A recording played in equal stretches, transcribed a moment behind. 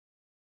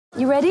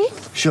You ready?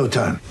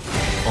 Showtime.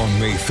 On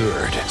May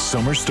 3rd,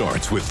 summer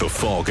starts with The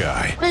Fall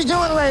Guy. Let's do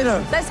it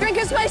later. Let's drink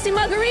a spicy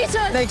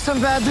margarita. Make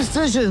some bad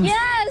decisions.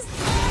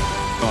 Yes!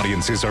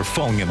 Audiences are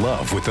falling in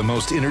love with the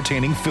most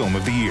entertaining film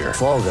of the year.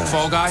 Fall Guy.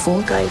 Fall Guy?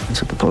 Fall guy.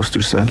 That's what the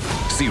poster said.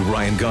 See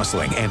Ryan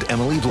Gosling and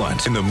Emily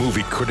Blunt in the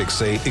movie critics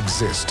say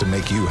exists to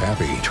make you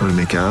happy. Trying to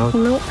make it out?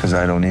 Nope. Because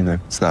I don't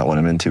either. It's not what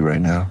I'm into right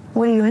now.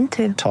 What are you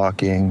into?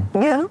 Talking.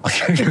 Yeah.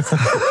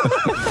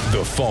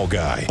 The Fall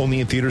Guy.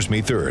 Only in theaters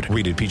May 3rd.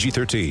 Rated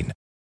PG-13.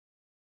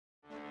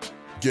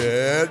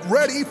 Get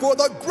ready for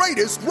the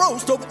greatest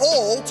roast of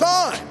all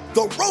time.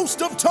 The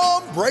Roast of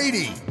Tom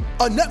Brady.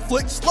 A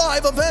Netflix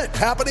live event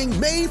happening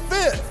May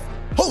 5th.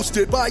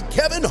 Hosted by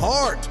Kevin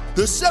Hart.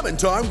 The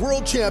 7-time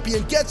world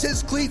champion gets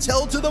his cleats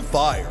held to the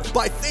fire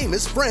by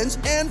famous friends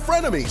and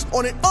frenemies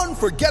on an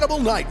unforgettable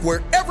night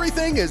where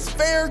everything is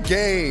fair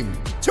game.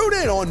 Tune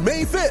in on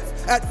May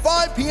 5th at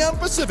 5 p.m.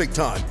 Pacific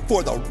time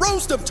for the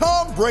Roast of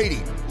Tom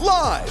Brady.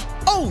 Live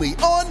only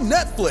on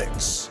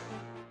Netflix.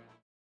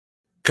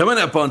 Coming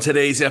up on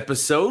today's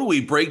episode, we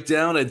break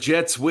down a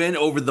Jets win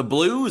over the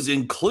Blues,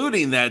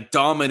 including that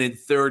dominant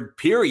third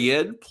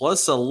period,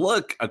 plus a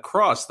look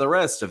across the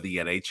rest of the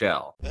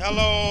NHL.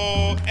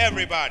 Hello,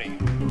 everybody.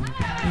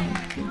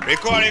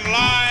 Recording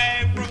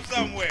live from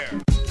somewhere.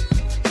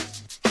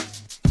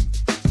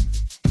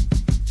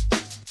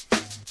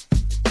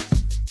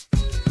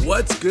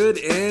 What's good,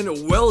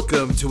 and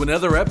welcome to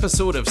another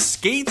episode of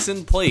Skates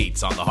and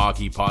Plates on the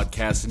Hockey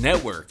Podcast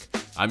Network.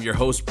 I'm your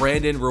host,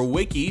 Brandon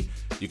Rowicki.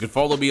 You can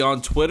follow me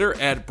on Twitter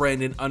at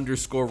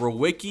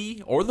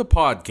Brandon_Rowicki or the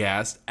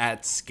podcast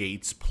at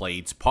Skates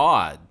Plates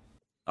Pod.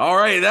 All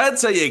right,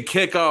 that's how you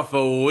kick off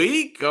a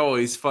week.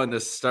 Always fun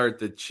to start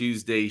the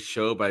Tuesday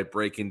show by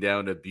breaking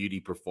down a beauty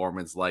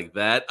performance like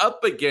that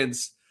up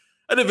against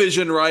a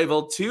division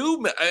rival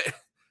too.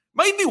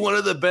 Might be one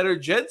of the better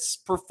Jets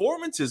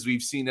performances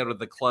we've seen out of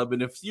the club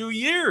in a few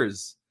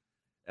years.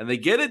 And they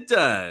get it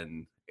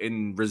done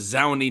in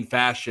resounding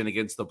fashion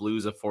against the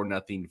Blues, a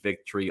 4-0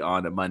 victory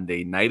on a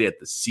Monday night at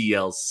the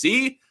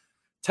CLC.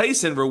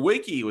 Tyson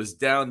Rowicki was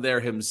down there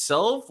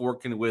himself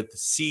working with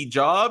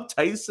C-Job.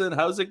 Tyson,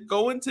 how's it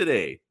going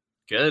today?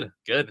 Good.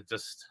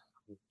 Just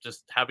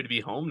happy to be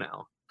home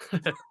now.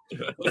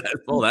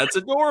 Well, that's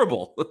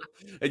adorable.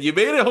 And you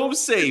made it home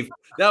safe.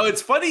 Now,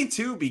 it's funny,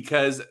 too,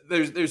 because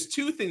there's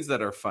two things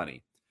that are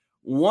funny.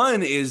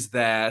 One is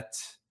that,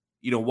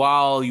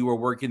 while you were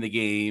working the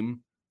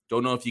game,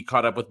 don't know if you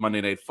caught up with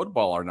Monday Night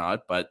Football or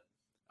not, but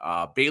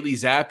Bailey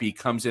Zappi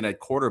comes in at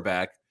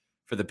quarterback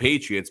for the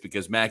Patriots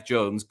because Mac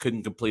Jones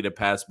couldn't complete a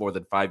pass more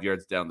than 5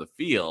 yards down the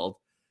field.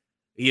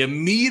 He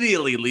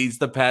immediately leads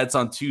the Pats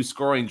on 2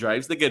 scoring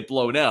drives. They get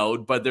blown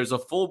out, but there's a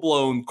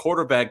full-blown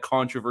quarterback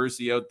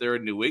controversy out there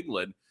in New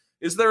England.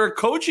 Is there a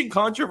coaching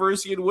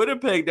controversy in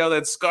Winnipeg now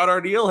that Scott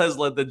Arniel has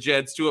led the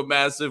Jets to a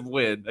massive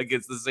win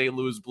against the St.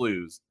 Louis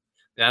Blues?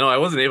 Yeah, no, I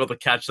wasn't able to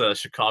catch the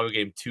Chicago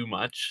game too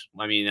much.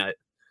 I mean,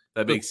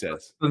 that makes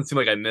sense. Doesn't seem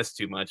like I missed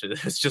too much.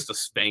 It's just a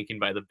spanking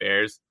by the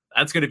Bears.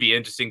 That's going to be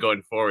interesting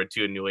going forward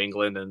too in New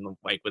England, and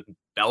like with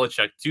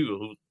Belichick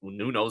too.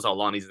 Who knows how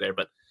long he's there?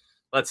 But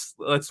let's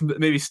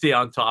maybe stay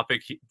on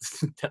topic. Here.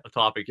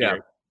 Yeah,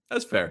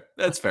 that's fair.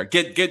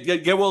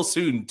 Get well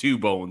soon too,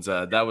 Bones.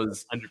 That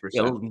was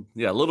 100%.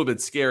 A little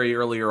bit scary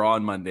earlier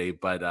on Monday,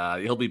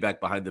 but he'll be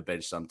back behind the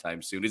bench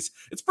sometime soon.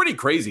 It's pretty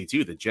crazy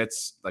too. The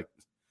Jets, like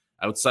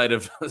outside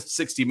of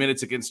 60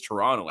 minutes against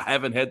Toronto,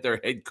 haven't had their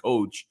head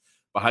coach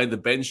behind the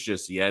bench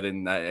just yet.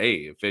 And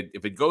hey,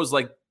 if it goes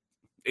like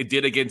it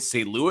did against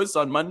St. Louis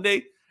on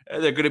Monday,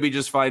 they're going to be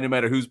just fine no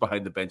matter who's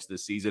behind the bench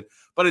this season.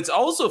 But it's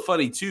also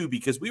funny too,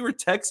 because we were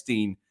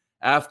texting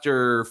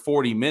after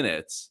 40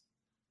 minutes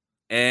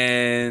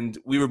and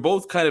we were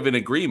both kind of in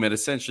agreement,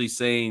 essentially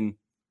saying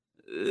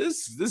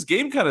this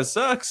game kind of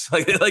sucks.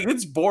 Like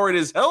it's boring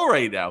as hell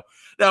right now.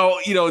 Now,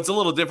 it's a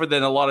little different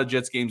than a lot of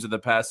Jets games in the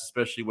past,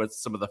 especially with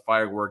some of the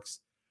fireworks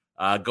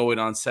going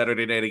on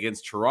Saturday night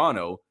against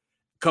Toronto.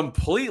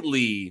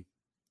 Completely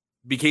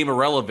became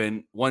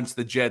irrelevant once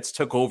the Jets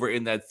took over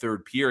in that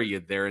third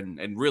period there and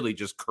really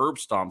just curb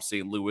stomped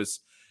St. Louis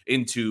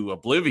into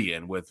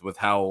oblivion with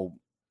how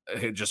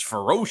just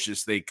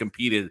ferocious they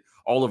competed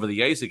all over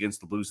the ice against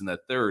the Blues in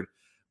that third.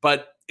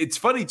 But it's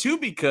funny too,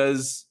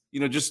 because,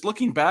 just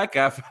looking back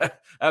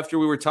after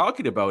we were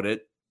talking about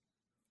it,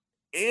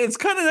 it's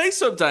kind of nice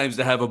sometimes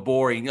to have a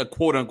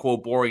quote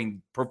unquote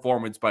boring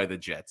performance by the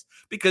Jets,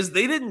 because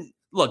they didn't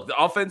look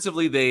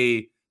offensively.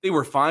 They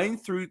were fine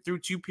through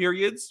 2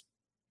 periods,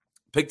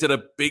 picked it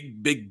up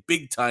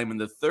big time in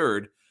the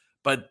third,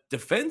 but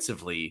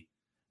defensively,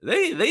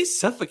 they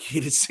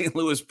suffocated St.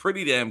 Louis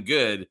pretty damn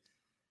good.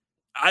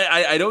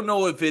 I don't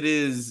know if it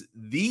is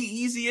the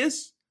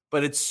easiest,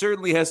 but it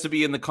certainly has to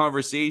be in the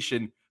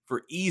conversation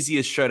for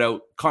easiest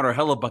shutout Connor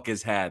Hellebuck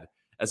has had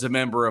as a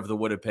member of the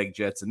Winnipeg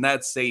Jets, and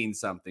that's saying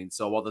something.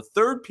 So while the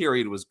third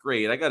period was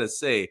great, I got to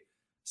say,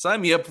 sign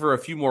me up for a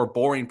few more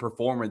boring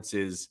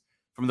performances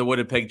from the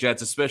Winnipeg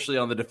Jets, especially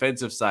on the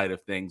defensive side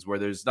of things, where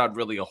there's not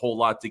really a whole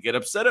lot to get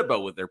upset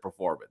about with their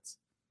performance.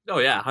 Oh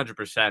yeah,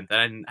 100%.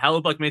 And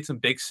Hellebuyck made some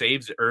big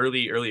saves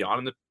early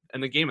on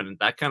in the game, and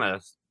that kind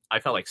of I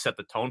felt like set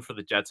the tone for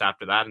the Jets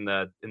after that in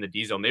the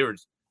D zone. They were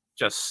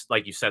just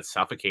like you said,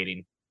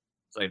 suffocating.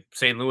 It's like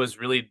St. Louis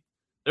really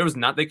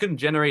they couldn't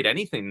generate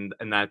anything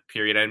in that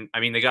period. And I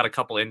mean, they got a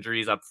couple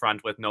injuries up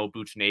front with no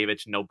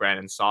Buchnevich, no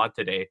Brandon Saad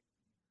today.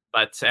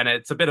 And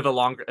it's a bit of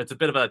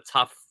a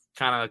tough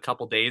kind of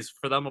couple days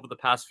for them over the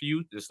past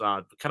few. Just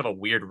kind of a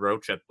weird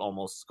road trip,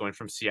 almost going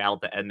from Seattle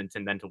to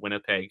Edmonton, then to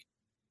Winnipeg.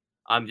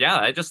 Yeah,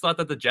 I just thought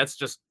that the Jets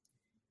just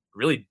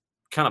really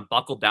kind of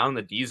buckled down in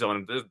the D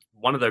zone.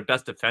 One of their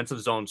best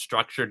defensive zone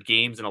structured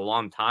games in a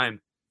long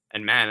time.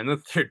 And man, in the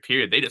third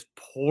period, they just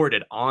poured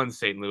it on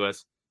St.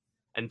 Louis.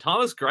 And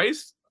Thomas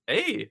Greiss,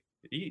 hey,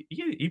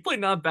 he played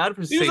not bad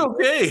for St. Louis.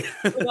 Okay.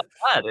 Not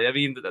bad. I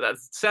mean, that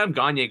Sam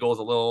Gagner goal is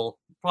a little,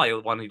 probably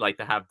one he'd like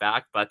to have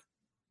back, but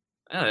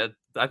I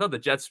thought the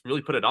Jets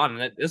really put it on.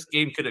 And this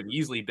game could have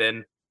easily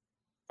been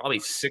probably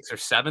 6 or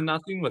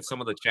 7-0 with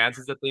some of the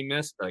chances that they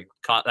missed. Like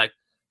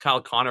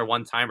Kyle Connor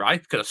one timer, I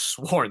could have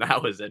sworn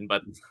that was in,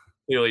 but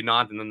clearly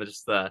not. And then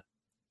just the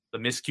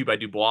miscue by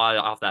Dubois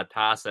off that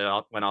pass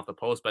that went off the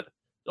post. But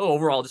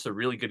overall, just a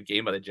really good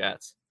game by the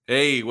Jets.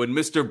 Hey, when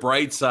Mr.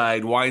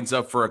 Brightside winds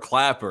up for a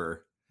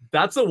clapper.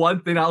 That's the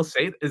one thing I'll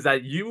say is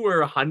that you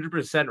were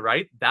 100%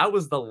 right. That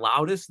was the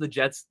loudest the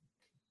Jets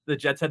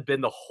had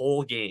been the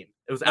whole game.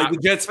 It was like the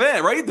Jets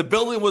fan, right? The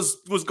building was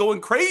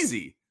going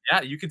crazy.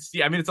 Yeah, you could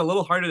see. I mean, it's a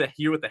little harder to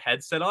hear with the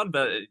headset on,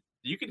 but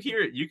you could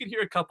hear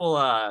a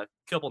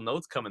couple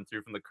notes coming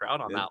through from the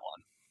crowd on that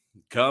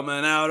one.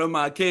 Coming out of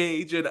my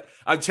cage, and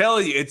I'm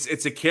telling you,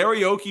 it's a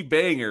karaoke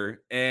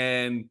banger.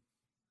 And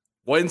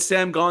when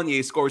Sam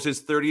Gagner scores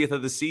his 30th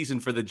of the season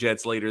for the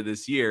Jets later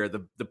this year,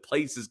 the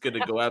place is going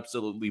to go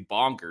absolutely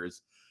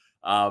bonkers.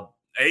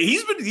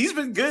 He's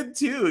been good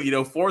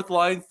too. Fourth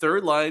line,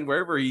 third line,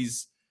 wherever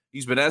he's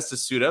been asked to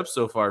suit up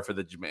so far for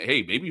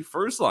maybe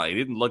first line.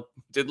 He didn't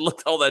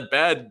look all that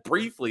bad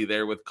briefly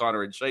there with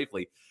Connor and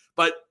Scheifele.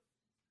 But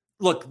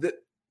look,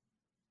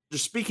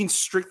 just speaking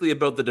strictly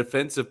about the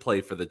defensive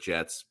play for the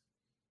Jets,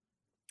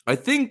 I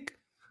think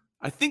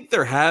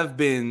there have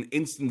been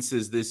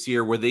instances this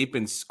year where they've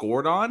been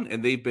scored on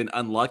and they've been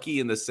unlucky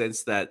in the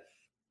sense that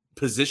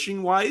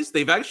position-wise,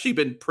 they've actually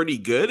been pretty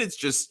good. It's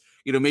just,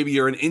 maybe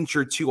you're an inch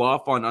or two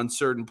off on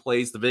certain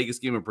plays. The Vegas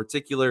game in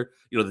particular,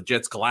 the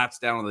Jets collapse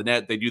down on the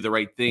net. They do the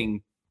right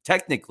thing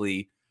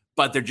technically,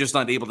 but they're just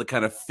not able to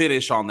kind of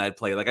finish on that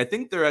play. Like, I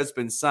think there has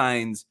been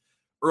signs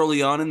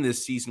early on in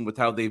this season with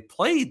how they've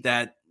played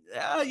that,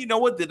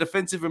 the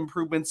defensive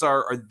improvements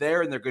are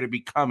there and they're going to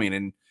be coming.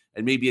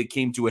 And maybe it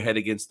came to a head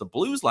against the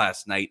Blues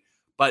last night.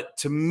 But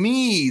to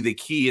me, the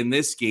key in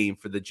this game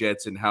for the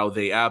Jets and how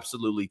they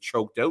absolutely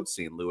choked out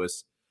St.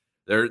 Louis,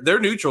 their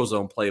neutral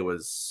zone play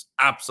was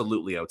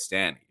absolutely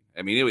outstanding.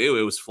 I mean, it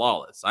was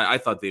flawless. I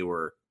thought they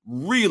were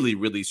really,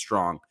 really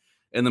strong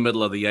in the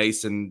middle of the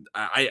ice. And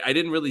I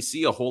didn't really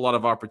see a whole lot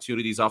of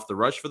opportunities off the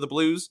rush for the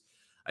Blues.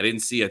 I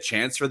didn't see a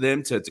chance for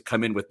them to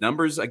come in with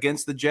numbers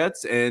against the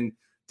Jets, and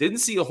didn't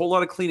see a whole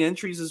lot of clean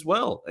entries as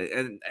well.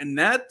 And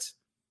that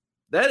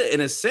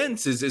in a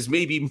sense is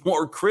maybe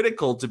more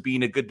critical to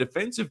being a good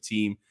defensive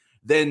team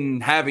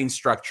than having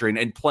structure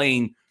and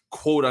playing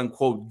quote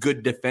unquote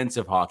good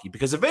defensive hockey,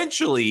 because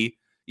eventually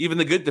even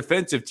the good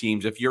defensive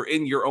teams, if you're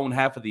in your own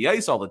half of the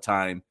ice all the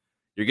time,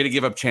 you're going to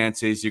give up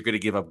chances, you're going to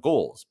give up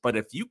goals. But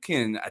if you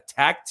can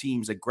attack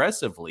teams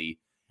aggressively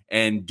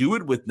and do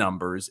it with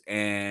numbers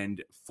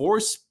and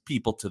force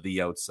people to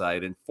the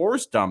outside and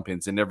force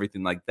dump-ins and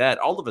everything like that,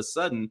 all of a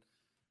sudden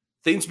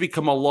things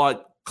become a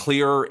lot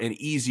clearer and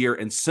easier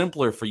and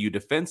simpler for you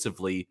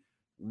defensively.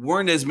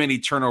 Weren't as many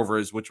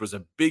turnovers, which was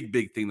a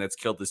big thing that's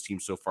killed this team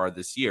so far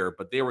this year,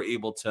 but they were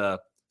able to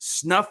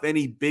snuff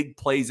any big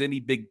plays, any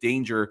big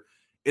danger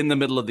in the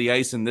middle of the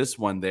ice in this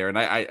one there. And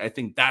I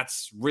think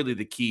that's really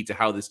the key to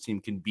how this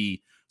team can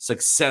be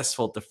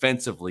successful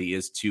defensively,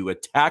 is to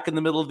attack in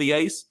the middle of the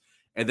ice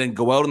and then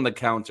go out on the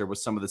counter with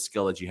some of the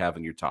skill that you have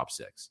in your top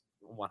six.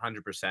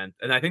 100%.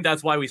 And I think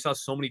that's why we saw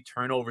so many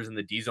turnovers in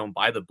the D zone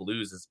by the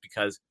Blues, is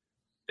because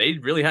they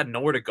really had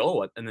nowhere to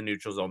go in the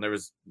neutral zone.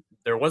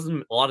 There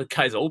wasn't a lot of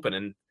guys open,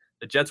 and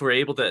the Jets were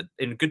able to,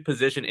 in good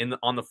position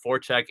on the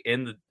forecheck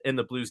in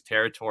the Blues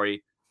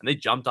territory, and they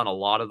jumped on a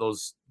lot of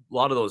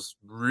those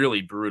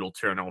really brutal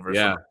turnovers.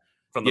 Yeah.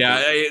 From the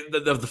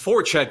the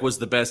forecheck was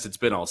the best it's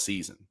been all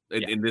season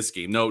in this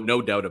game.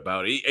 No doubt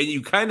about it. And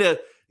you kind of,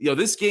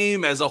 this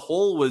game as a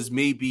whole was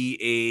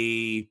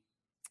maybe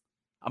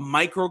a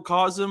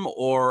microcosm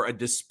or a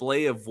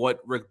display of what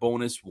Rick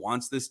Bowness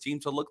wants this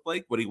team to look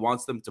like, what he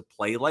wants them to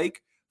play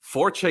like.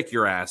 Forecheck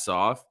your ass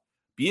off,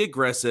 be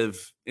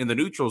aggressive in the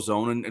neutral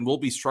zone, and we'll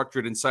be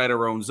structured inside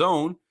our own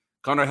zone.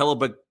 Connor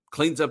Hellebuyck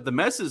cleans up the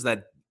messes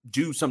that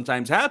do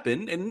sometimes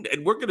happen, and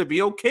we're going to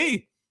be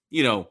okay,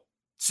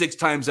 6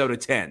 times out of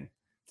 10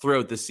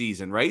 throughout the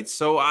season, right?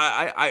 So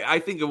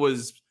I think it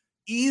was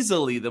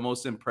easily the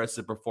most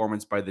impressive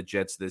performance by the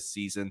Jets this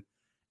season.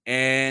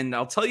 And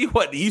I'll tell you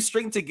what, you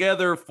string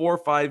together 4,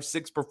 5,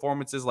 6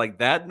 performances like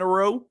that in a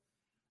row,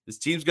 this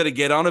team's going to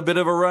get on a bit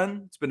of a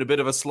run. It's been a bit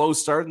of a slow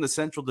start in the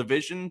Central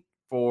Division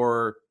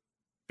for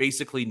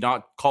basically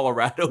not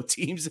Colorado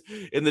teams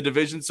in the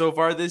division so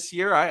far this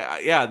year.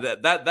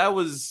 That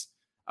was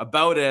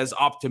about as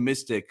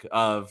optimistic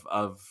of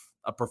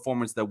a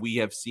performance that we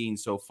have seen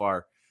so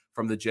far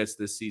from the Jets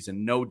this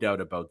season. No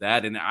doubt about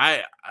that. And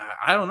I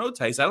don't know,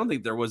 Tice. I don't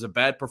think there was a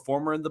bad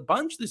performer in the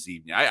bunch this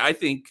evening. I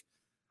think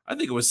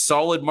it was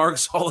solid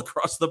marks all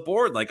across the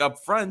board. Like up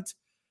front,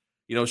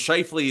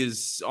 Scheifele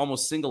is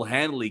almost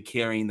single-handedly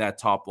carrying that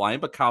top line,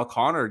 but Kyle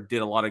Connor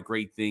did a lot of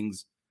great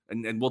things,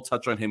 and we'll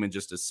touch on him in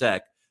just a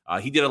sec.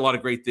 He did a lot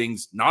of great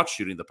things not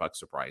shooting the puck,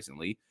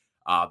 surprisingly.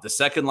 The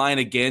second line,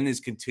 again, is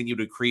continue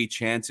to create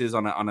chances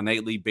on a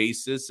nightly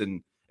basis,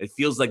 and it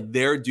feels like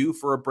they're due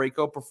for a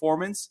breakout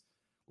performance.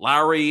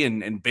 Lowry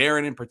and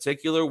Barron in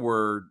particular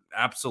were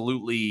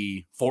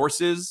absolutely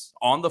forces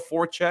on the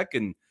forecheck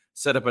and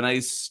set up a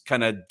nice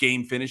kind of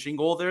game-finishing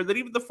goal there that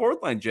even the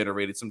fourth line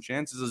generated some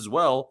chances as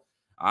well.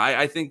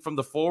 I think from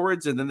the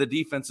forwards and then the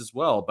defense as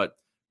well, but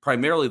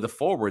primarily the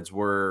forwards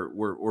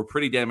were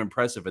pretty damn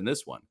impressive in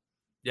this one.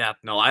 Yeah,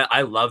 no,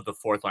 I love the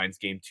fourth line's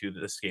game too.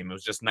 This game, it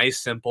was just nice,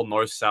 simple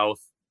north-south.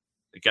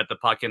 They get the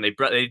puck in.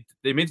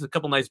 They made a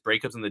couple nice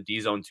breakups in the D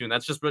zone too, and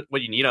that's just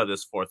what you need out of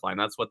this fourth line.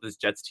 That's what this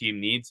Jets team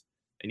needs.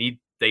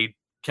 They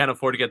can't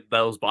afford to get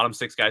those bottom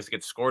six guys to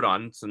get scored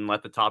on, and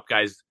let the top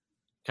guys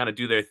kind of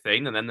do their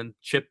thing, and then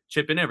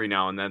chip in every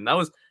now and then.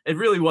 It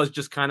really was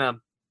just kind of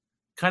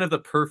the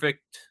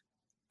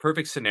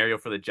perfect scenario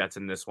for the Jets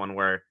in this one,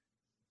 where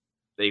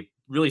they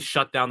really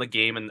shut down the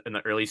game in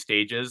the early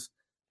stages.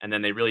 And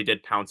then they really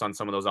did pounce on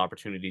some of those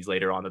opportunities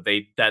later on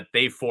that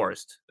they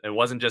forced. It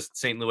wasn't just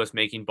St. Louis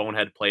making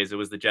bonehead plays. It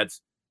was the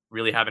Jets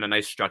really having a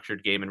nice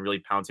structured game and really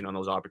pouncing on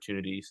those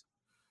opportunities.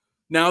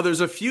 Now,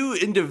 there's a few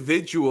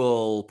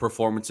individual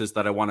performances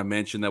that I want to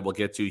mention that we'll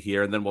get to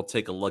here, and then we'll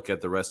take a look at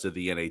the rest of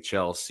the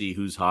NHL, see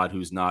who's hot,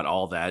 who's not,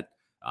 all that.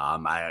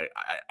 I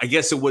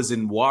guess it was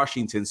in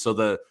Washington, so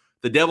the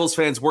Devils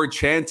fans were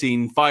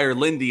chanting "Fire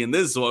Lindy" in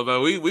this one, but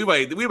we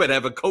might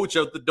have a coach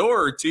out the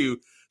door or two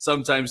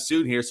sometime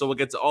soon here, so we'll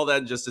get to all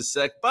that in just a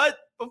sec. But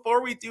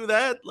before we do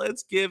that,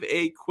 let's give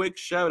a quick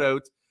shout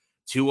out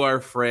to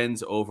our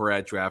friends over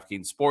at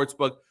DraftKings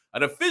Sportsbook,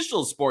 an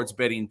official sports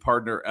betting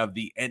partner of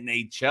the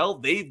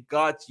NHL. They've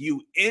got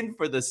you in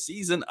for the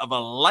season of a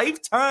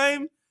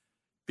lifetime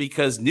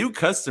because new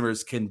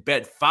customers can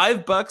bet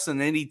 $5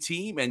 on any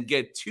team and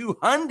get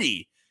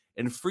 $200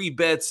 in free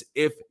bets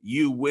if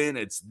you win.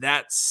 It's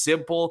that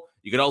simple.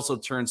 You can also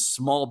turn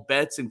small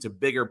bets into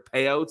bigger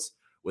payouts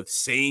with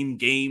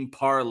same-game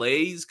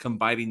parlays,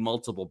 combining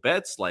multiple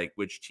bets like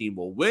which team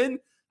will win,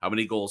 how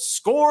many goals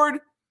scored,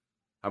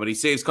 how many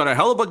saves Connor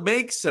Hellebuyck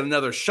makes, and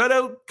another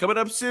shutout coming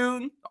up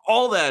soon.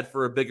 All that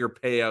for a bigger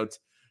payout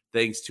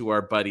thanks to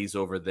our buddies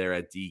over there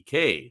at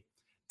DK.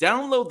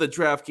 Download the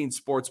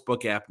DraftKings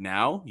Sportsbook app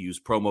now. Use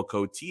promo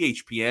code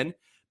THPN.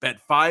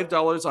 Bet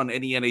 $5 on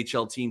any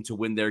NHL team to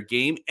win their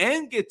game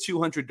and get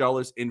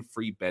 $200 in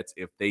free bets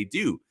if they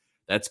do.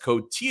 That's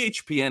code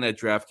THPN at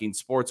DraftKings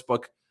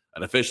Sportsbook,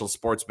 an official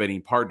sports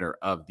betting partner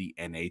of the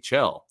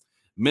NHL.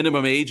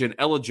 Minimum age and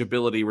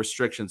eligibility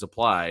restrictions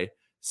apply.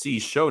 See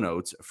show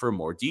notes for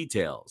more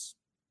details.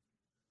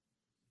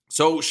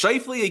 So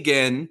Scheifele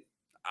again,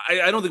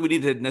 I don't think we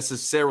need to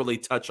necessarily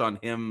touch on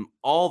him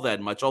all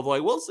that much, although I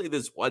will say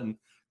this one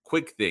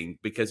quick thing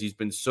because he's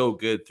been so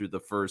good through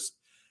the first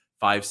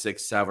 5,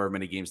 6, however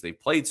many games they've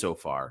played so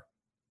far.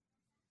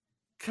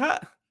 I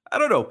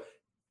don't know.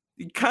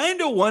 You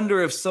kind of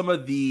wonder if some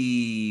of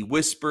the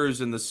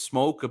whispers and the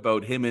smoke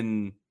about him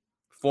and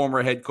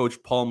former head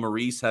coach Paul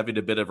Maurice having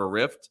a bit of a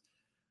rift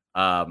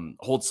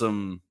hold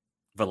some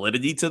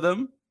validity to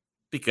them,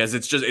 because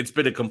it's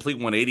been a complete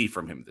 180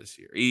 from him this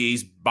year.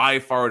 He's by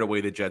far and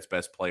away the Jets'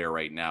 best player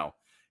right now,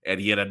 and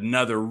he had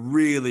another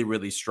really,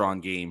 really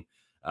strong game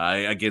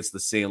against the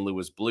St.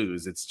 Louis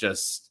Blues. It's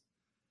just,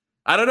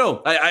 I don't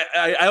know.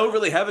 I don't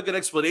really have a good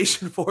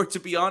explanation for it, to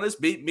be honest.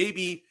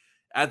 Maybe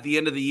at the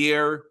end of the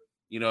year,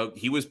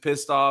 he was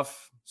pissed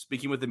off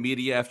speaking with the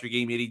media after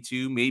game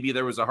 82. Maybe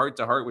there was a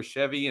heart-to-heart with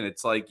Chevy, and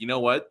it's like, you know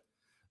what?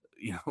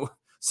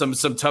 Some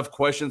tough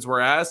questions were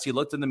asked. He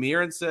looked in the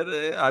mirror and said,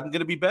 I'm going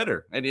to be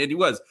better. And he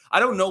was. I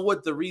don't know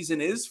what the reason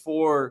is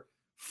for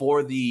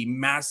the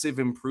massive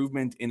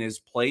improvement in his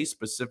play,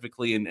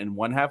 specifically in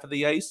one half of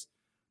the ice.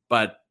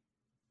 But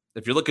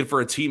if you're looking for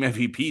a team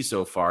MVP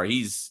so far,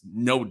 he's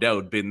no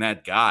doubt been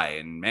that guy.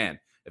 And, man,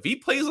 if he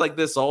plays like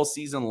this all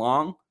season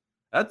long,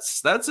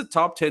 that's a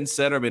top 10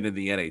 centerman in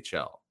the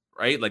NHL,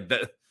 right? Like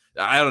that.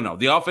 I don't know.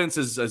 The offense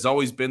has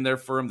always been there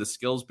for him. The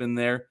skill's been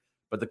there.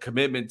 But the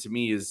commitment to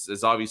me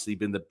has obviously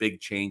been the big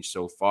change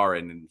so far.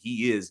 And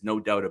he is, no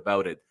doubt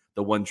about it,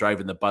 the one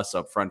driving the bus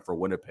up front for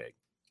Winnipeg.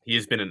 He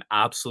has been an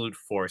absolute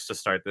force to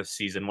start this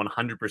season,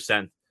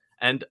 100%.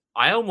 And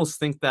I almost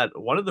think that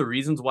one of the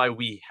reasons why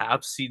we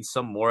have seen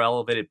some more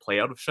elevated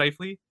play out of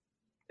Scheifele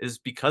is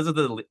because of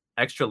the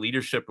extra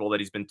leadership role that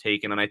he's been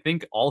taking. And I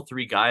think all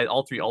three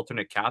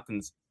alternate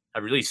captains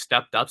have really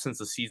stepped up since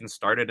the season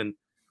started. And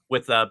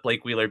with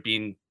Blake Wheeler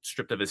being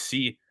stripped of his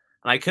C,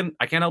 And I can't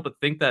help but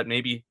think that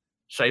maybe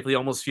Scheifele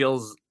almost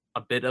feels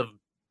a bit of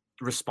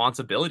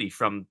responsibility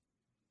from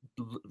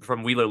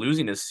Wheeler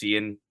losing his C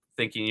and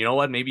thinking, you know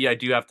what, maybe I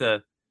do have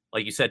to,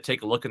 like you said,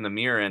 take a look in the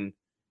mirror and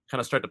kind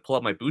of start to pull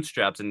up my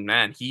bootstraps. And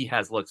man, he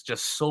has looked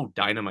just so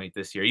dynamite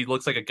this year. He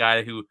looks like a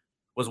guy who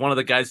was one of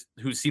the guys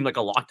who seemed like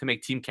a lock to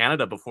make Team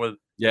Canada before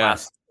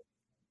last.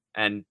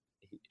 And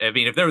I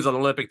mean, if there was an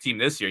Olympic team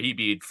this year, he'd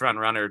be front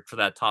runner for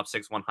that top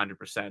 6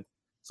 100%.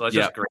 So it's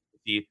just great to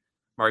see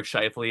Mark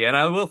Scheifele. And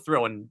I will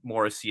throw in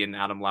Morrissey and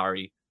Adam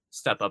Lowry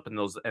step up in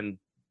those and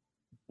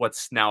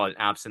what's now an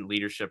absent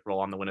leadership role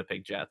on the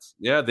Winnipeg Jets.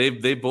 Yeah,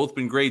 they've both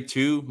been great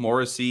too.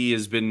 Morrissey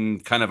has been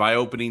kind of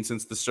eye-opening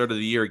since the start of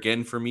the year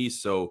again for me.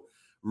 So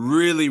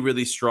really,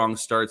 really strong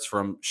starts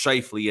from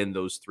Scheifele and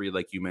those three,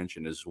 like you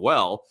mentioned as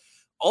well.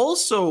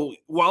 Also,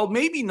 while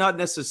maybe not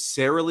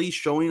necessarily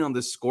showing on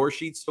the score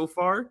sheet so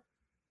far,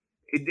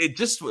 it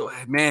just,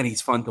 man,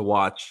 he's fun to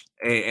watch.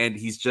 And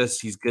he's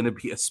going to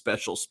be a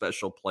special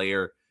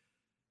player.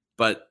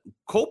 But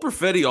Cole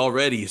Perfetti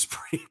already is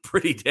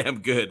pretty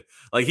damn good.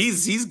 Like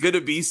he's going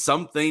to be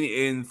something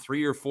in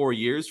 3 or 4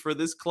 years for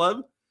this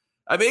club.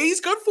 I mean, he's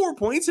got 4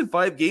 points in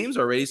 5 games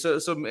already.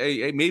 So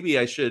maybe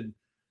I should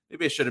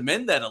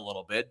amend that a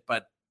little bit.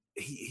 But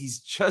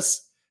he's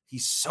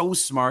so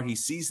smart. He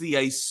sees the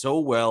ice so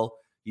well.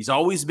 He's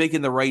always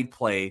making the right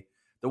play.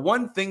 The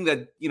one thing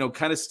that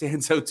kind of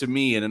stands out to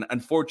me, and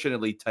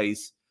unfortunately,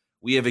 Tice,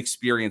 we have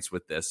experience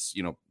with this.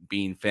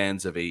 Being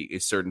fans of a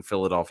certain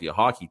Philadelphia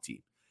hockey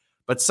team.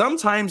 But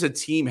sometimes a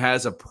team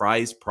has a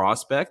prize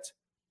prospect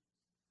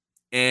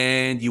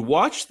and you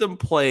watch them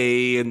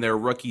play in their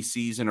rookie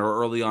season or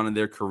early on in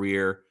their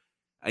career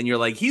and you're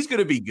like, he's going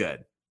to be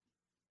good,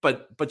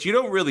 but you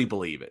don't really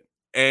believe it.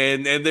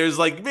 And there's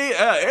like,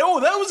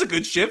 that was a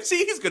good shift.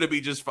 See, he's going to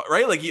be just fine,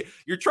 right? Like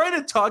you're trying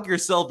to talk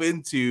yourself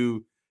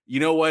into, you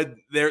know what,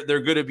 they're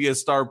going to be a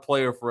star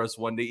player for us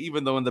one day,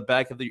 even though in the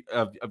back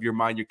of your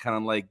mind, you're kind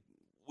of like,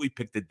 we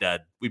picked a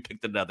dud. We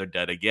picked another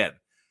dud again.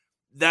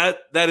 That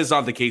is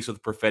not the case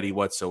with Perfetti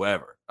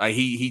whatsoever.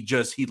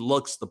 He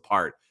looks the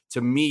part. To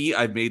me,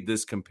 I've made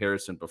this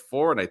comparison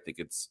before, and I think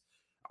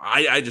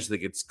I just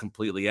think it's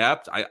completely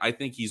apt. I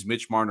think he's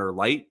Mitch Marner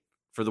light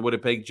for the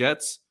Winnipeg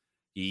Jets.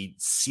 He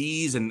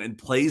sees and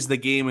plays the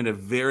game in a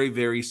very,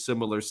 very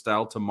similar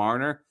style to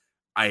Marner.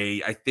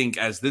 I think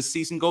as this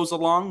season goes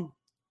along,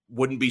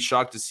 wouldn't be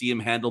shocked to see him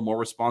handle more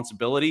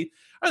responsibility.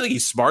 I think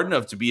he's smart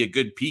enough to be a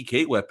good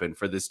PK weapon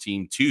for this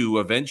team too,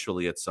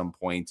 eventually at some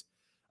point.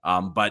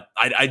 But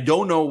I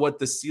don't know what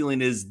the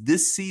ceiling is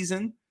this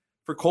season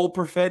for Cole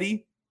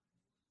Perfetti.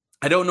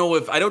 I don't know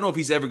if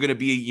he's ever going to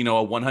be, a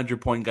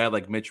 100-point guy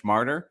like Mitch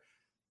Marner.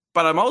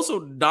 But I'm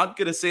also not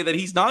going to say that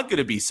he's not going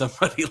to be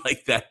somebody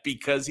like that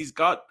because he's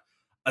got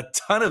a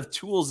ton of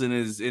tools in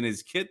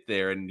his kit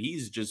there, and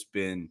he's just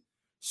been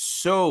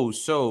so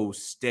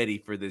steady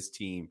for this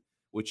team,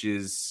 which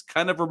is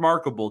kind of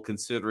remarkable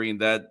considering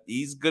that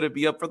he's going to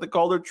be up for the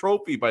Calder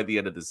Trophy by the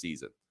end of the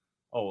season.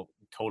 Oh,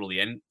 totally.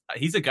 And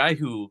he's a guy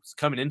who's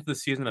coming into the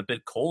season a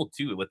bit cold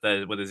too,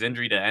 with his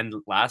injury to end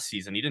last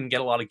season. He didn't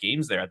get a lot of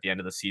games there at the end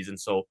of the season.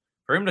 So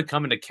for him to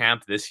come into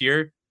camp this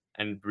year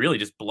and really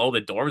just blow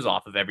the doors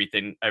off of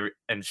everything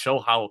and show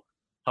how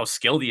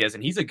skilled he is.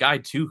 And he's a guy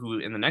too, who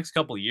in the next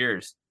couple of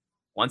years,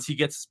 once he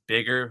gets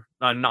bigger,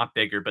 not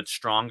bigger, but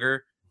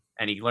stronger,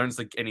 and he learns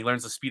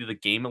the speed of the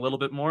game a little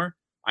bit more,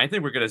 I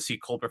think we're going to see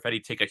Cole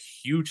Perfetti take a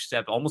huge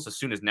step almost as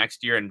soon as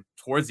next year. And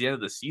towards the end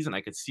of the season,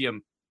 I could see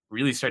him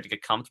really start to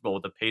get comfortable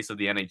with the pace of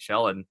the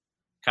NHL and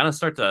kind of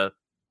start to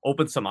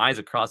open some eyes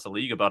across the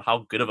league about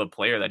how good of a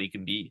player that he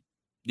can be.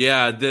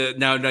 Yeah,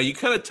 now you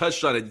kind of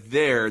touched on it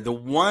there. The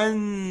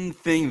one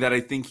thing that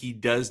I think he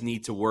does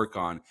need to work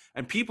on,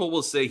 and people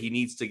will say he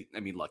needs to,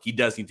 look, he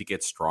does need to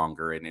get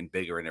stronger and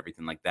bigger and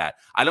everything like that.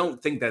 I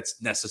don't think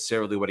that's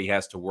necessarily what he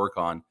has to work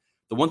on.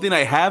 The one thing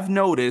I have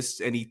noticed,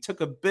 and he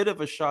took a bit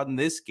of a shot in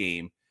this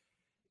game,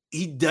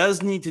 he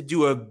does need to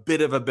do a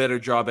bit of a better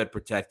job at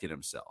protecting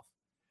himself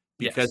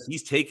because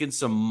he's taken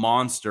some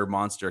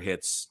monster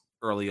hits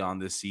early on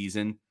this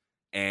season.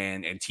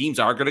 And teams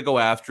are going to go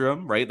after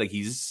him, right? Like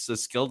he's a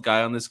skilled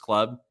guy on this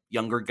club,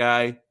 younger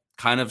guy,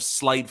 kind of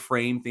slight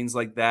frame, things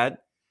like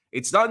that.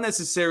 It's not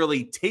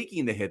necessarily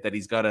taking the hit that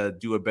he's got to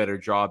do a better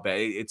job at.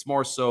 It's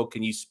more so,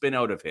 can you spin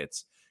out of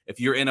hits?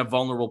 If you're in a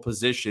vulnerable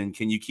position,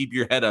 can you keep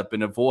your head up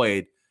and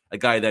avoid a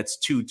guy that's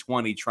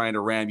 220 trying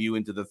to ram you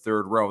into the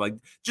third row? Like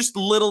just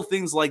little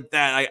things like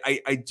that.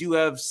 I do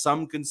have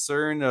some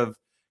concern of,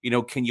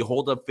 can you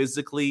hold up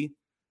physically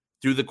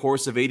through the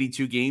course of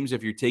 82 games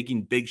if you're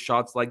taking big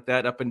shots like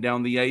that up and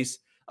down the ice,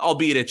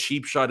 albeit a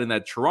cheap shot in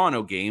that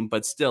Toronto game,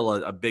 but still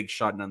a big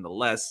shot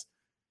nonetheless.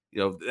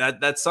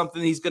 That's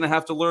something he's going to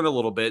have to learn a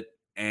little bit.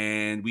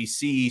 And we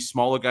see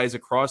smaller guys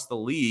across the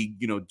league,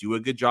 do a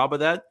good job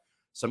of that.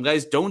 Some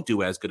guys don't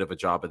do as good of a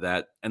job of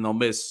that, and they'll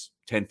miss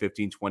 10,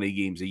 15, 20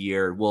 games a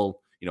year.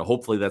 Well,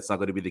 hopefully that's not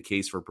going to be the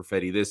case for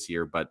Perfetti this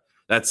year, but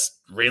that's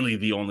really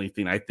the only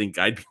thing I think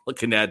I'd be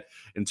looking at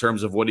in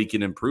terms of what he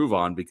can improve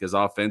on, because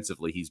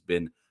offensively he's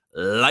been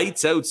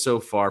lights out so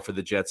far for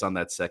the Jets on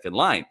that second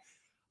line.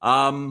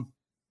 One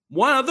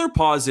other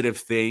positive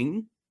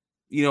thing,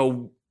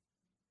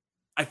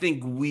 I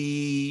think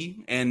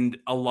we and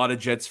a lot of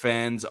Jets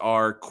fans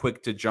are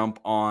quick to jump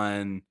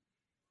on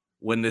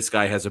when this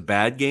guy has a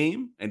bad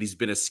game, and he's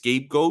been a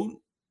scapegoat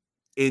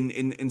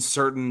in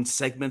certain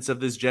segments of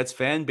this Jets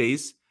fan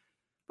base.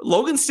 But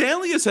Logan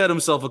Stanley has had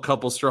himself a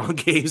couple strong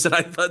games, and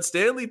I thought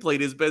Stanley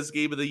played his best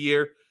game of the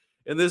year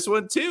in this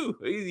one too.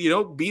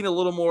 Being a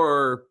little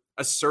more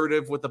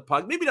assertive with the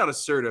puck, maybe not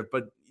assertive,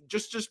 but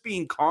just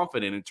being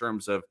confident in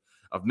terms of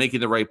making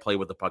the right play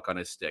with the puck on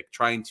his stick,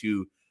 trying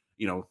to,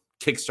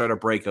 kickstart a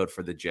breakout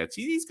for the Jets.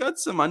 He's got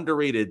some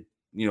underrated,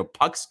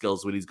 puck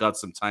skills when he's got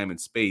some time and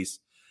space.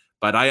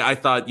 But I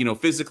thought,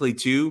 physically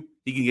too,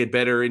 he can get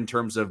better in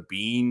terms of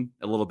being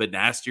a little bit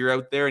nastier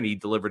out there. And he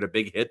delivered a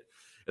big hit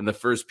in the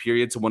first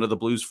period to one of the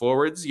Blues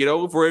forwards.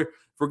 If we're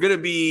going to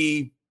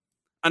be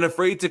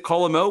unafraid to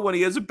call him out when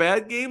he has a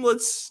bad game,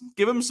 let's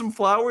give him some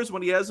flowers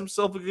when he has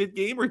himself a good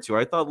game or two.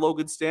 I thought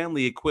Logan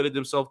Stanley acquitted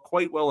himself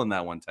quite well in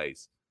that one,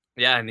 Tice.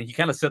 Yeah, and he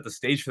kind of set the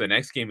stage for the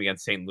next game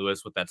against St.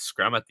 Louis with that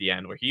scrum at the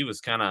end where he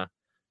was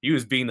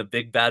being the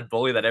big bad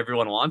bully that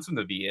everyone wants him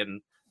to be.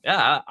 And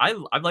yeah,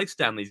 I've liked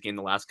Stanley's game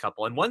the last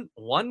couple. And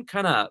one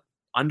kind of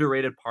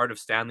underrated part of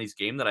Stanley's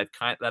game that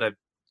I've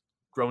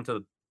grown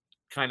to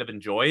kind of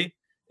enjoy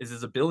is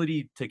his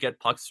ability to get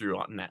pucks through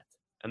on net.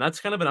 And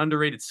that's kind of an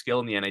underrated skill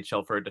in the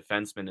NHL for a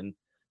defenseman. And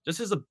just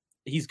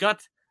he's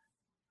got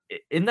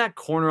in that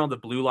corner on the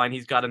blue line,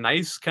 he's got a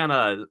nice kind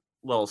of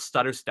little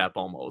stutter step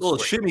almost. A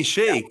little shimmy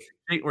shake.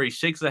 Where he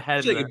shakes the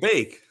head. Shake and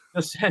bake.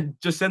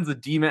 Just sends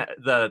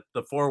the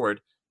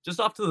forward just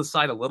off to the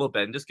side a little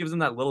bit and just gives him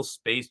that little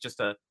space just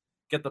to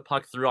get the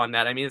puck through on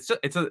net. I mean,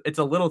 it's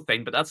a little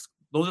thing, but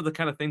those are the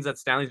kind of things that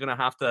Stanley's going to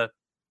have to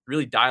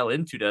really dial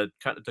into to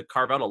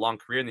carve out a long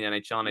career in the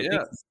NHL.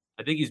 And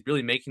I think he's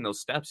really making those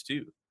steps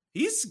too.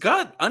 He's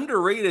got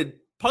underrated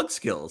puck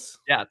skills.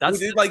 Yeah,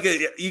 that's like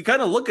you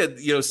kind of look at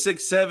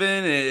 6'7"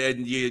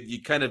 and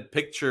you kind of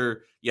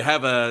picture you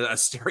have a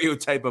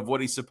stereotype of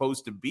what he's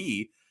supposed to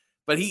be,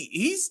 but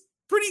he's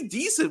pretty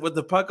decent with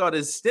the puck on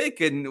his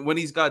stick, and when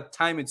he's got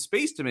time and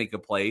space to make a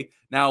play.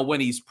 Now, when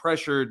he's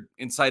pressured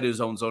inside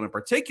his own zone in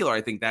particular,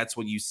 I think that's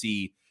when you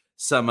see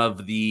some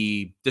of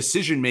the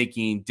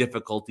decision-making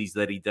difficulties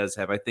that he does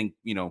have. I think,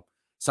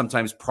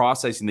 sometimes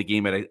processing the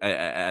game at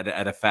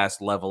a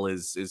fast level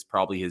is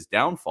probably his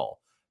downfall.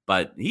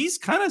 But he's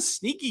kind of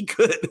sneaky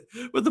good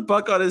with the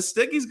puck on his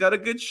stick. He's got a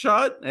good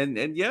shot,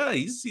 and yeah,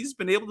 he's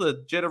been able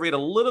to generate a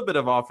little bit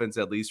of offense,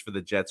 at least for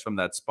the Jets, from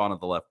that spot on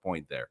the left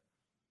point there.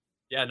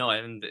 Yeah, no,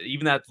 and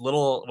even that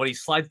little when he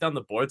slides down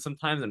the board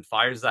sometimes and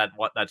fires that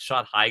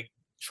shot high,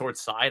 short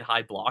side,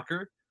 high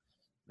blocker,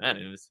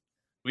 man,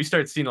 we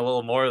start seeing a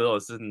little more of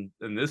those in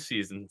this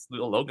season.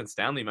 Little Logan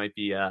Stanley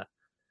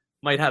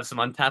might have some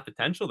untapped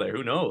potential there.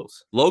 Who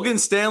knows? Logan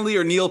Stanley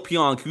or Neil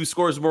Pionk, who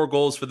scores more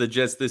goals for the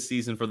Jets this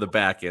season from the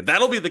back end?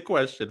 That'll be the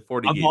question.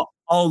 40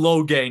 all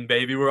low gain,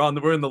 baby. We're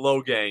in the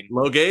low gain.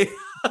 Low gain.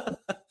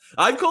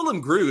 I'd call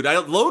him Groot.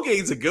 Low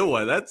gain's a good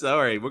one. That's all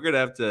right. We're gonna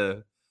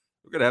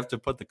have to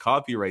put the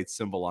copyright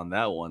symbol on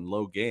that one.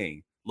 Low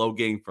gain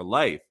for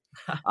life.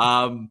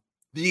 I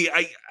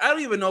don't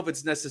even know if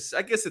it's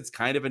necessary. I guess it's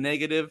kind of a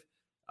negative.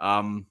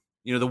 The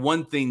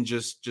one thing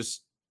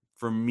just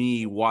for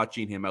me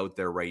watching him out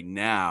there right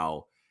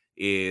now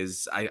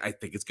is I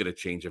think it's going to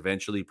change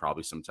eventually,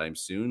 probably sometime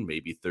soon,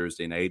 maybe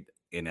Thursday night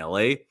in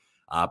LA.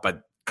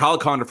 But Kyle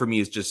Connor for me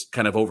is just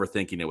kind of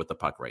overthinking it with the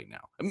puck right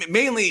now. I mean,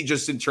 mainly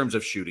just in terms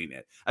of shooting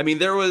it. I mean,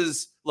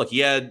 he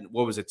had,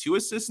 2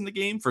 assists in the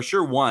game? For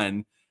sure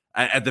one,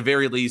 at the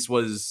very least,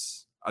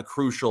 was a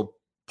crucial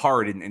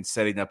part in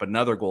setting up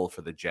another goal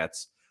for the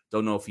Jets.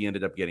 Don't know if he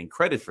ended up getting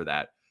credit for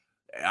that.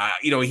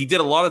 He did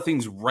a lot of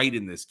things right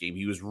in this game.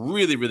 He was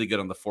really, really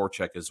good on the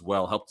forecheck as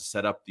well. Helped to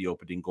set up the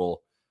opening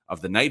goal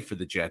of the night for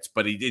the Jets.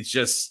 But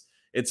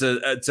it's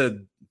a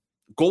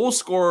goal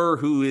scorer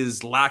who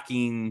is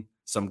lacking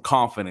some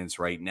confidence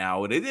right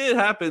now. And it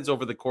happens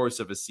over the course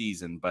of a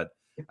season. But,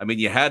 I mean,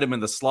 you had him in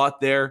the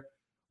slot there,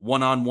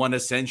 one-on-one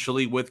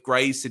essentially with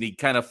Greiss, and he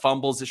kind of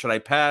fumbles. Should I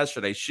pass?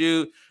 Should I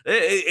shoot?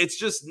 It's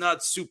just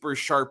not super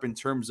sharp in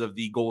terms of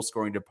the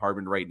goal-scoring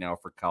department right now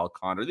for Kyle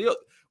Connor.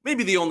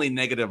 Maybe the only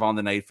negative on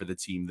the night for the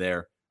team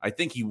there. I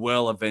think he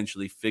will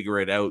eventually figure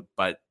it out,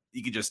 but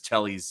you can just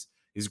tell he's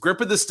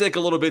gripping the stick a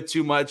little bit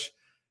too much.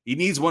 He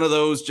needs one of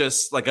those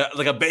just like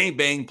a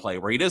bang play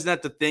where he doesn't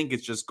have to think.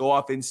 It's just go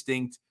off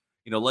instinct.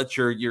 Let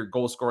your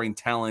goal scoring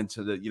talent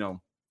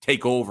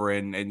take over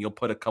and you'll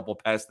put a couple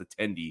past the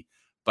tendy.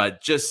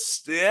 But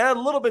just a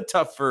little bit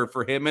tough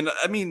for him, and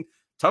I mean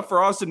tough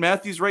for Austin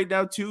Matthews right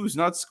now too.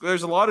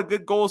 There's a lot of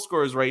good goal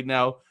scorers right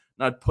now.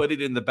 Not put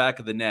it in the back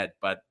of the net,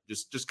 but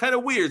just kind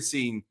of weird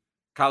seeing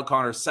Kyle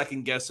Connor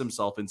second guess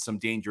himself in some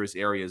dangerous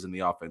areas in the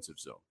offensive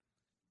zone.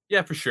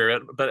 Yeah, for sure.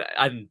 But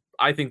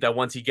I think that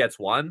once he gets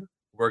one,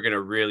 we're going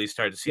to really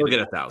start to see. He'll get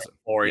 1,000.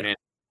 Yeah.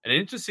 An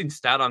interesting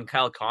stat on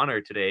Kyle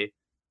Connor today.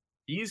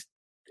 He's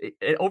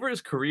over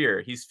his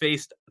career, he's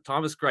faced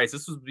Thomas Greiss.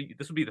 This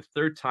would be the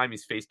third time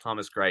he's faced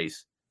Thomas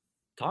Greiss.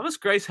 Thomas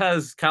Greiss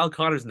has Kyle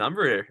Connor's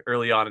number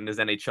early on in his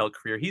NHL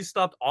career. He's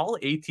stopped all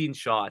 18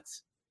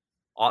 shots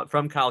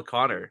from Kyle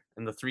Connor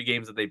in the 3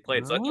 games that they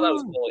played. So I thought that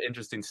was a little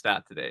interesting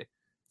stat today.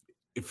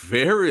 That's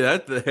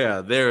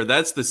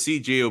the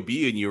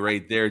CJOB in you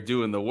right there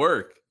doing the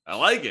work. I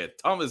like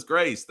it. Thomas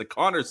Greiss, the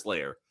Connor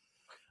Slayer.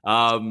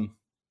 So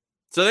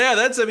yeah,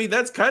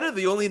 that's kind of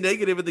the only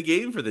negative of the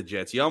game for the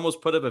Jets. You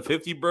almost put up a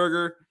 50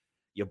 burger.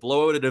 You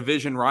blow out a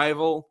division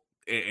rival.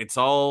 It's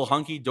all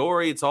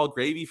hunky-dory. It's all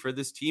gravy for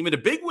this team. And a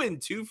big win,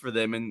 too, for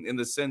them in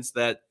the sense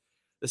that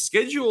the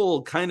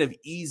schedule kind of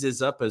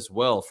eases up as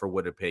well for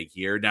Winnipeg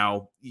here.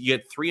 Now, you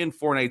get 3 and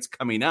 4 nights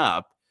coming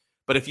up.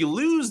 But if you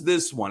lose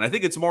this one, I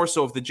think it's more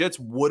so if the Jets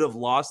would have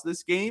lost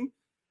this game,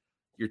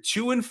 you're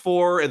 2 and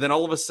 4, and then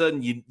all of a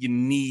sudden you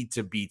need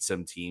to beat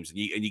some teams. And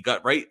you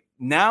got right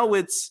now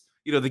it's,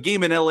 the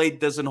game in LA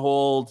doesn't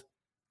hold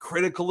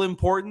critical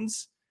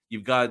importance.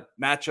 You've got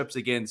matchups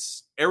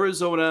against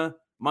Arizona,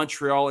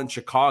 Montreal, and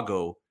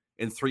Chicago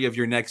in 3 of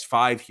your next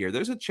 5 here.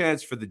 There's a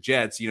chance for the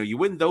Jets. You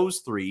win those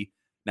 3.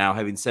 Now,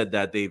 having said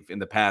that, they've in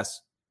the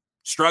past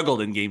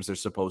struggled in games they're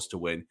supposed to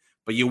win.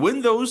 But you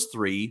win those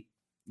 3.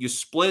 You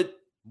split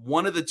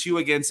one of the 2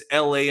 against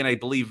LA, and I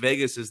believe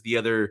Vegas is the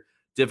other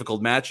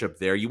difficult matchup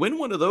there. You win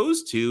one of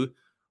those 2.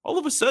 All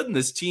of a sudden,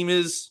 this team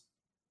is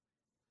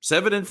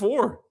 7 and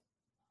 4.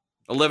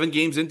 11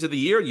 games into the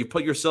year. You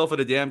put yourself in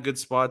a damn good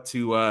spot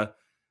to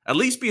at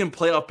least be in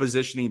playoff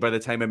positioning by the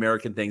time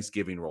American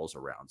Thanksgiving rolls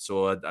around.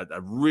 So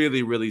a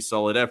really, really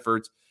solid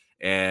effort,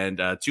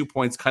 and 2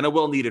 points kind of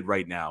well needed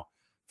right now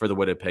for the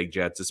Winnipeg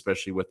Jets,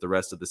 especially with the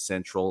rest of the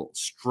Central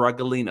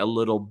struggling a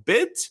little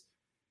bit.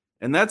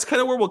 And that's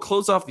kind of where we'll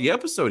close off the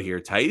episode here,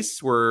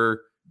 Tice. We're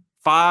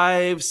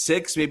 5,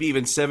 6, maybe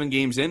even 7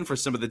 games in for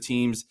some of the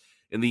teams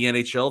in the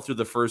NHL through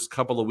the first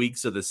couple of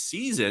weeks of the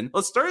season.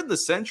 Let's start in the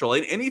Central.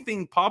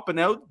 Anything popping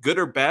out, good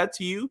or bad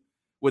to you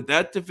with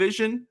that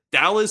division?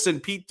 Dallas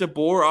and Pete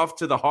DeBoer off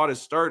to the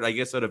hottest start, I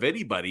guess, out of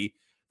anybody.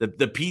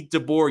 The Pete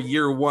DeBoer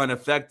year 1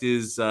 effect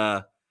is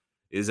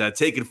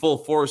taking full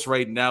force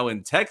right now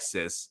in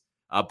Texas.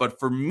 But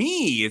for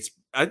me,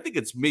 I think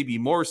it's maybe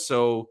more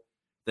so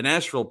the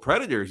Nashville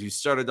Predators, who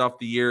started off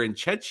the year in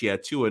Czechia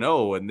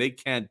 2-0, and they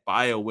can't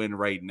buy a win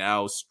right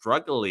now,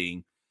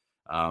 struggling.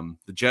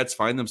 The Jets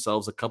find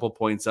themselves a couple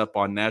points up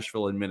on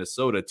Nashville and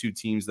Minnesota, 2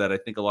 teams that I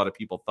think a lot of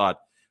people thought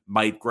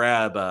might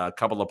grab a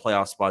couple of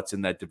playoff spots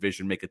in that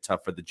division, make it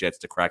tough for the Jets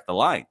to crack the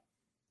line.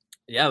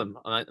 Yeah,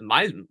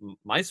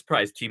 my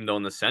surprise team though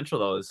in the Central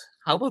though is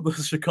how about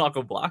those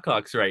Chicago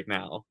Blackhawks right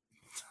now?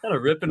 Kind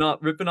of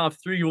ripping off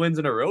 3 wins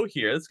in a row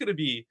here. It's gonna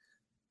be,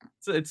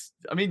 it's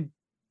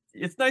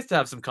nice to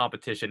have some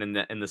competition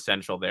in the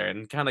Central there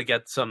and kind of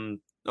get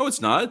some. No,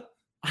 it's not.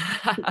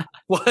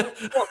 What?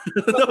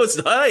 No, it's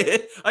not.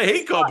 I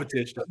hate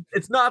competition.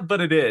 It's not,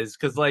 but it is,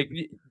 because like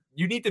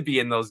you need to be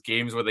in those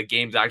games where the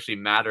games actually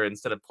matter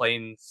instead of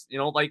playing.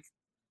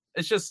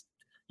 It's just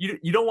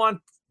you don't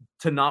want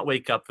to not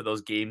wake up for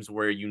those games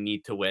where you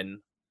need to win,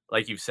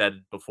 like you've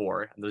said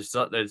before.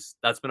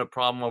 That's been a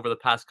problem over the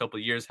past couple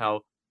of years.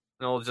 How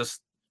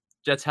just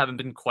Jets haven't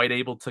been quite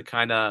able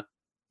to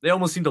they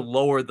almost seem to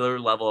lower their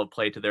level of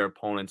play to their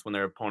opponents when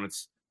their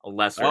opponents a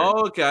lesser.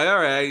 Oh, okay,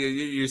 all right.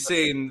 You're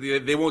saying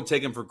they won't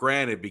take him for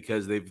granted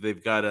because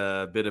they've got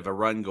a bit of a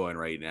run going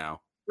right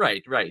now.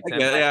 Right.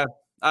 Yeah.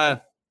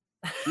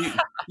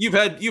 You've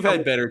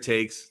had better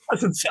takes.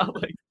 Doesn't sound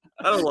like.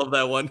 I don't love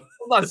that one.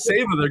 I'm not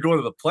saying that they're going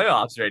to the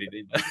playoffs or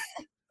anything.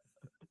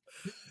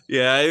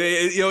 Yeah,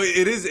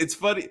 it is. It's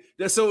funny.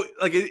 So,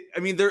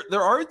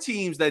 there are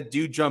teams that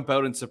do jump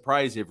out and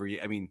surprise every.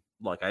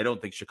 Look, I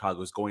don't think Chicago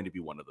is going to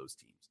be one of those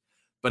teams,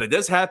 but it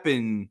does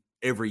happen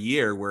every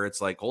year where it's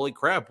like, holy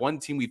crap, one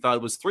team we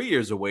thought was 3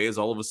 years away is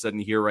all of a sudden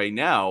here right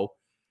now.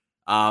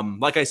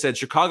 Like I said,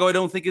 Chicago, I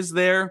don't think is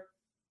there.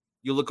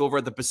 You look over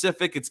at the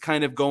Pacific, it's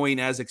kind of going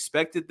as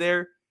expected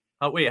there.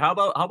 How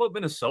about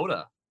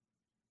Minnesota?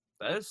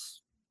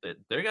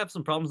 They got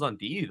some problems on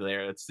D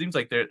there. It seems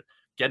like they're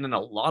getting in a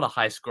lot of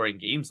high scoring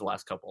games the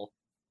last couple.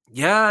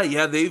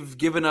 Yeah, they've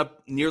given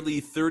up nearly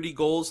 30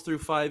 goals through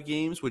 5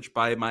 games, which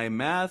by my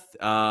math,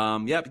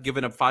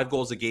 giving up 5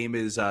 goals a game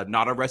is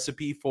not a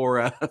recipe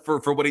for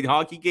winning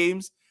hockey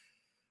games.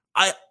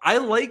 I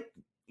like,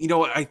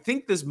 I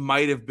think this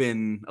might have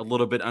been a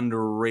little bit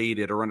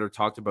underrated or under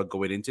talked about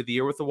going into the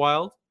year with the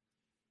Wild.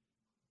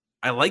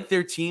 I like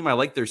their team. I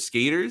like their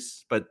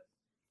skaters, but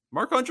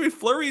Marc-Andre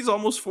Fleury is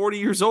almost 40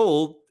 years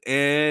old.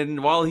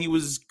 And while he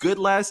was good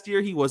last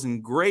year, he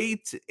wasn't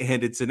great.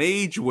 And it's an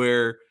age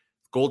where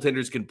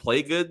goaltenders can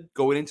play good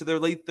going into their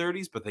late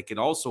 30s, but they can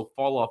also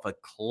fall off a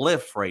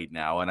cliff right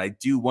now. And I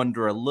do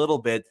wonder a little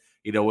bit,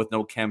 with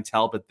no Cam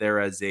Talbot there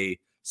as a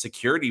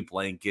security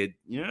blanket,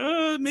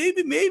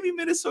 maybe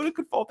Minnesota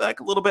could fall back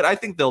a little bit. I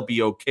think they'll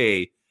be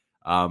okay.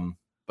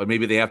 But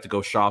maybe they have to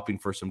go shopping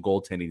for some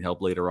goaltending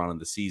help later on in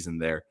the season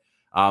there.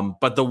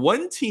 But the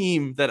one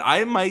team that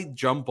I might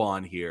jump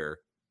on here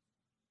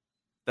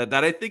that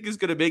I think is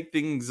going to make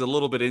things a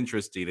little bit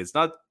interesting, it's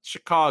not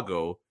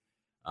Chicago.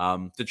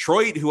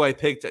 Detroit, who I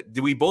picked.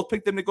 Did we both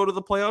pick them to go to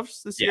the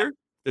playoffs this year?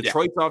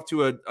 Detroit's off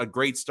to a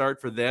great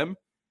start for them.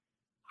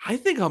 I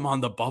think I'm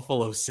on the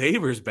Buffalo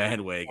Sabres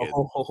bandwagon.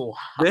 Oh,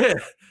 Yeah.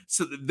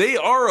 So they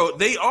are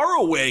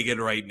a wagon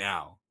right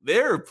now.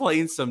 They're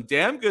playing some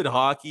damn good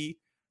hockey.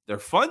 They're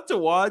fun to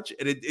watch,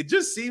 and it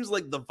just seems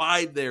like the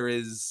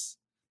vibes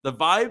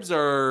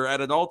are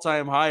at an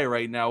all-time high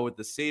right now with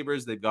the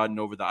Sabres. They've gotten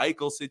over the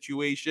Eichel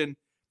situation.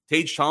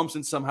 Tage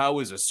Thompson somehow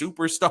is a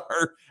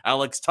superstar.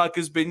 Alex Tuck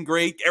has been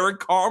great. Eric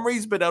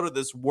Comrie's been out of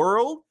this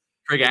world.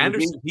 Craig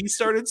Anderson, he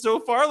started so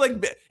far,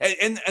 like,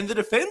 and the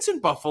defense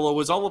in Buffalo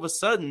was all of a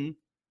sudden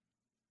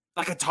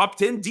like a top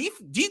 10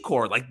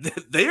 decor. Like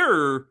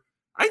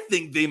I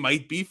think they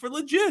might be for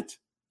legit.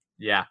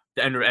 Yeah,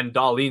 and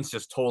Dahlin's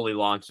just totally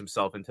launched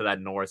himself into that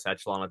Norris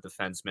echelon of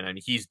defenseman, and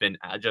he's been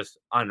just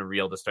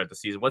unreal to start the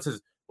season.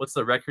 What's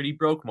the record he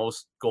broke?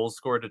 Most goals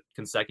scored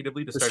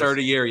consecutively to start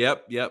a year.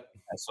 Yep.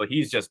 So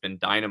he's just been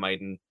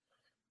dynamite, and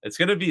it's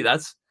gonna be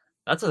that's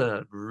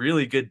a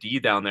really good D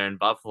down there in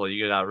Buffalo.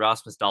 You got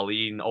Rasmus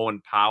Dahlin,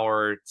 Owen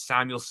Power,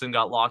 Samuelson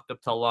got locked up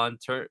till on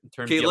turn.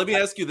 Okay, let me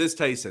ask you this,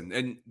 Tyson,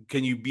 and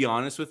can you be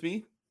honest with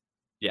me?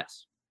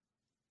 Yes.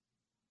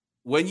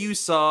 When you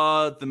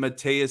saw the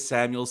Matthias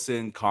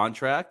Samuelsson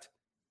contract,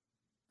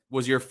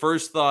 was your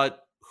first thought,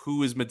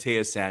 who is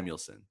Matthias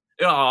Samuelsson?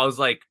 Yeah, I was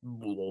like,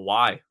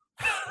 why?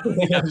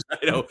 I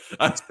know.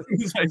 I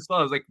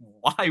was like,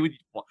 why would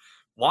you?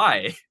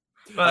 Why?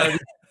 But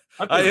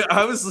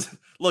I was,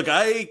 look,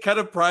 I kind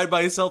of pride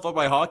myself on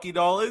my hockey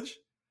knowledge.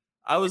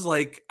 I was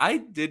like, I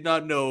did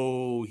not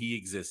know he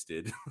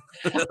existed.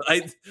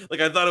 I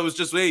thought it was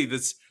just, hey,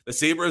 the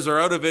Sabres are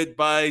out of it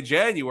by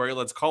January.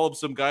 Let's call up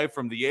some guy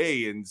from the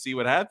A and see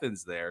what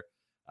happens there.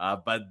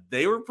 But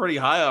they were pretty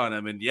high on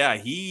him, and yeah,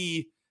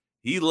 he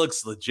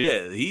looks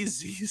legit.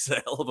 He's a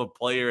hell of a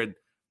player, and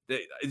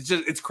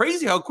it's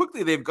crazy how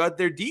quickly they've got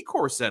their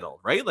decor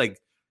settled, right?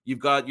 Like, you've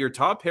got your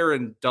top pair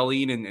in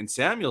Dahlin and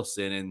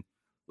Samuelson, and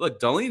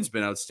look, Dahlin's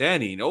been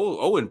outstanding.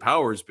 Owen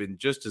Power's been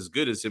just as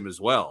good as him as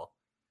well.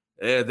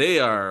 They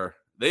are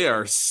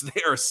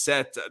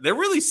set. They're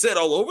really set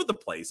all over the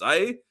place.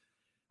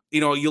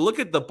 You look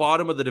at the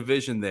bottom of the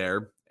division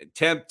there.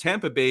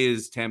 Tampa Bay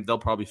is they'll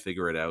probably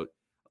figure it out.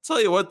 I'll tell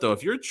you what, though,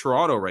 if you're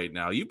Toronto right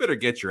now, you better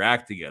get your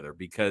act together,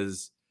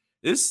 because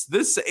this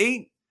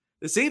ain't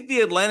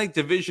the Atlantic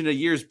Division of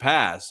years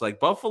past. Like,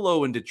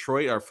 Buffalo and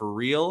Detroit are for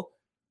real.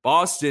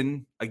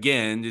 Boston,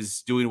 again,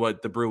 is doing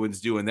what the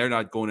Bruins do, and they're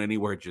not going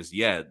anywhere just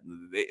yet.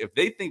 If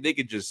they think they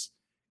could just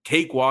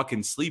cakewalk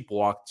and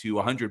sleepwalk to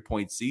a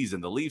 100-point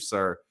season, the Leafs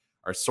are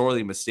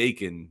sorely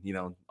mistaken.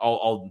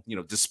 All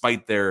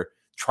despite their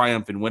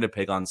triumph in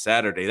Winnipeg on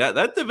Saturday,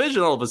 that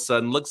division all of a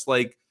sudden looks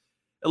like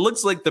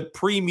the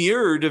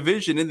premier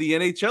division in the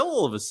NHL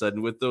all of a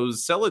sudden, with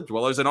those cellar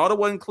dwellers, and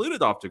Ottawa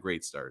included, off to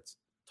great starts.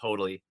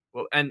 Totally.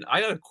 Well, and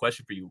I got a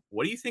question for you.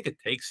 What do you think it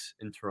takes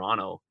in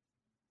Toronto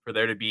for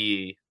there to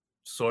be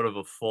sort of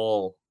a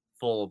full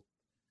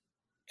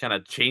kind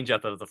of change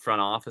up of the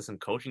front office and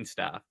coaching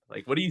staff?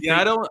 Like, what do you think?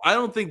 I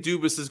don't think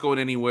Dubas is going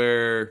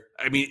anywhere.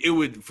 I mean, it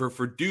would for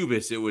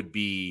Dubas, it would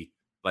be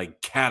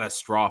like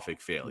catastrophic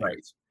failure.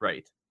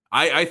 Right.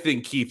 I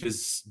think Keefe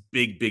is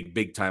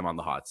big time on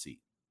the hot seat.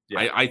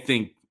 Yeah. I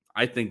think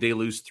they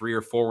lose 3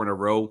 or 4 in a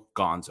row.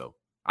 Gonzo.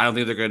 I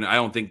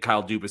don't think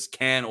Kyle Dubas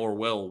can or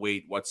will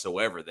wait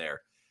whatsoever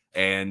there.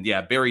 And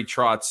yeah, Barry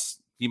Trotz,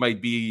 he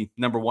might be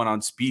number 1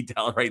 on speed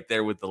dial right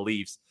there with the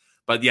Leafs.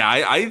 But yeah,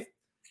 I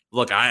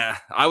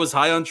was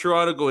high on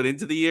Toronto going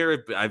into the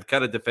year. I've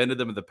kind of defended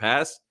them in the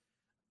past.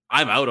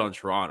 I'm out on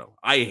Toronto.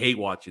 I hate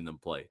watching them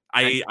play.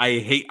 I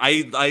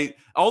hate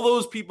all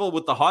those people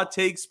with the hot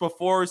takes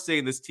before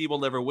saying this team will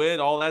never win.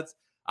 All that's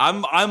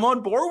I'm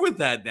on board with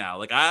that now.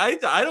 Like, I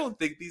don't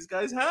think these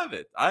guys have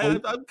it.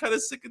 I'm kind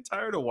of sick and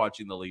tired of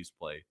watching the Leafs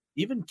play.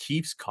 Even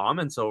Keefe's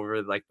comments over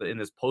in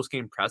his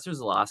post-game pressers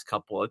the last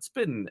couple, it's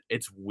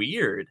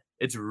weird.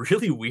 It's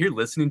really weird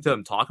listening to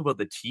him talk about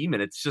the team,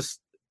 and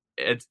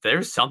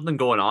there's something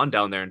going on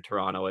down there in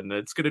Toronto, and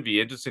it's going to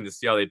be interesting to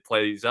see how they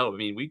play these out. I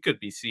mean, we could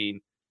be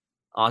seeing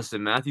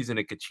Austin Matthews in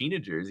a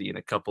Kachina jersey in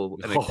a couple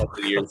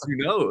of years. Who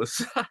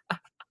knows?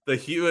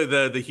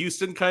 The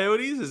Houston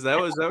Coyotes? Is that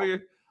what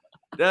you're?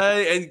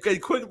 And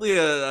quickly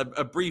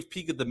a brief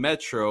peek at the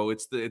Metro.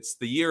 It's the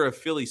year of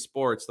Philly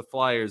sports. The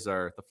Flyers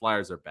are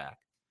back.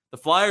 The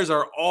Flyers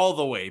are all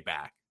the way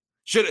back.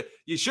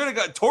 You should have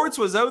got Torts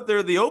was out there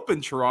in the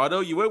open, Toronto.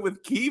 You went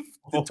with Keefe.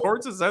 The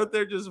Torts is out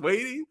there just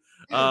waiting.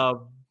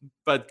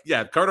 But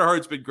yeah, Carter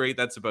Hart's been great.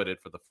 That's about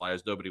it for the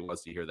Flyers. Nobody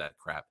wants to hear that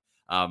crap.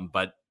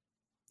 But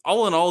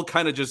all in all,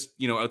 kind of just,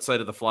 outside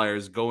of the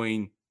Flyers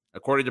going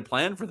according to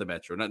plan for the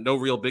Metro. No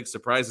real big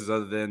surprises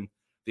other than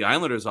the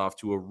Islanders off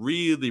to a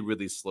really,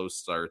 really slow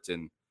start.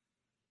 And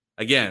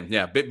again,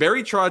 yeah,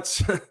 Barry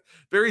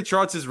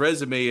Trotz's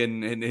resume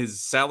and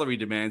his salary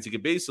demands, he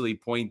could basically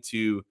point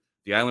to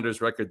the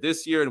Islanders record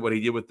this year and what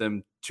he did with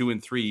them 2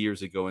 and 3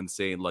 years ago and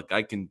saying, look,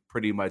 I can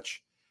pretty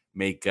much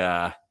make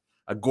a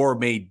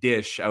gourmet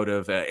dish out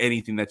of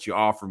anything that you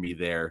offer me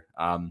there.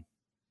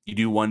 You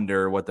do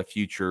wonder what the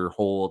future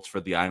holds for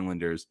the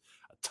Islanders.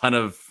 A ton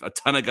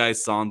of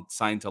guys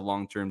signed to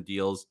long-term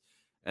deals.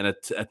 and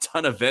a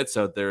ton of vets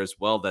out there as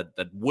well that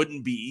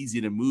wouldn't be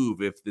easy to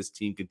move if this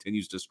team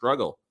continues to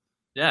struggle.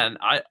 Yeah, and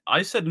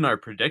I said in our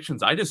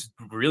predictions, I just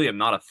really am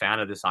not a fan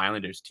of this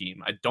Islanders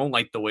team. I don't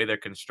like the way they're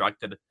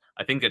constructed.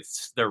 I think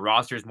it's their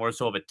roster is more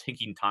so of a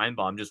ticking time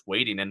bomb, just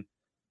waiting. And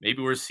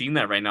maybe we're seeing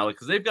that right now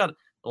because they've got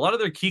a lot of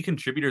their key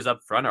contributors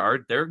up front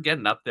they're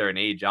getting up there in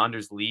age.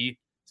 Anders Lee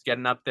is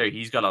getting up there.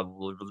 He's got a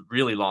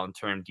really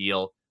long-term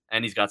deal,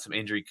 and he's got some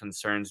injury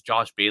concerns.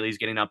 Josh Bailey's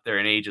getting up there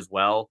in age as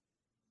well.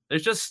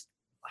 There's just,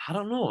 I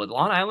don't know.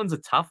 Long Island's a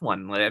tough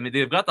one. I mean,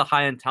 they've got the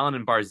high-end talent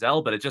in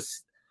Barzal, but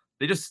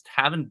they just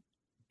haven't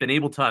been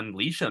able to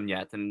unleash them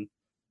yet, and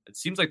it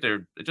just seems like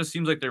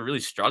they're really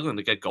struggling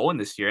to get going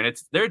this year. And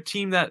they're a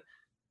team that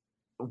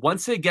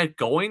once they get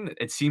going,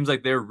 it seems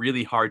like they're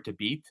really hard to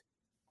beat.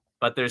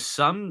 But there's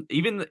some,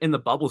 even in the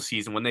bubble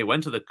season when they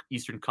went to the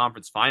Eastern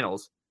Conference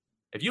Finals,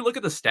 if you look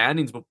at the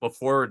standings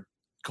before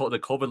the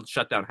COVID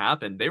shutdown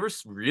happened, they were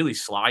really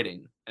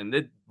sliding, and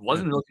it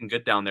wasn't looking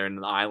good down there in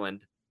the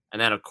island.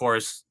 And then of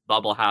course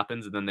bubble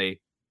happens, and then they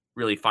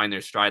really find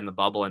their stride in the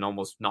bubble and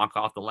almost knock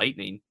off the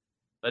Lightning.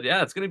 But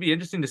yeah, it's going to be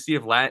interesting to see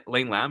if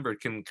Lane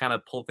Lambert can kind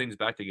of pull things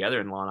back together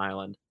in Long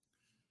Island.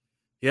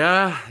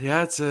 Yeah,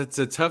 it's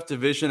a tough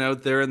division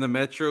out there in the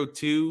Metro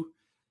too.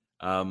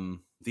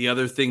 The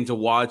other thing to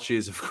watch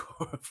is, of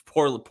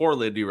course, poor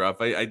Lindy Ruff.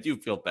 I do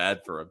feel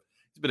bad for him.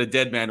 He's been a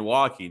dead man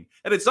walking,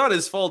 and it's not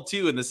his fault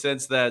too, in the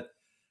sense that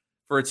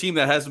for a team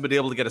that hasn't been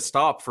able to get a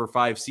stop for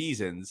 5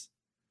 seasons,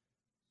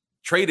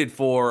 traded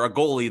for a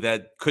goalie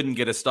that couldn't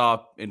get a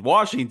stop in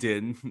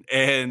Washington,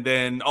 and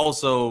then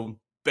also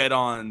bet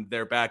on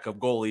their backup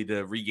goalie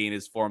to regain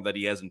his form that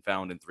he hasn't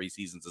found in 3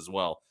 seasons as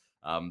well.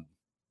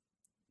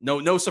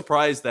 No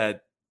surprise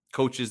that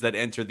coaches that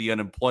enter the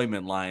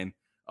unemployment line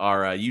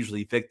are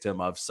usually victim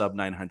of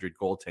sub-900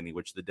 goaltending,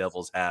 which the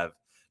Devils have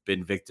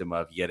been victim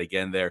of yet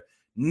again there.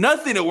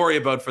 Nothing to worry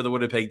about for the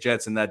Winnipeg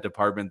Jets in that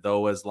department,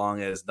 though, as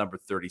long as number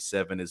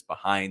 37 is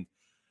behind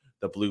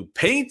the blue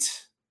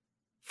paint.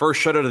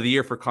 First shutout of the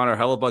year for Connor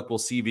Hellebuyck. We'll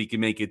see if he can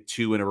make it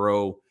 2 in a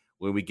row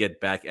when we get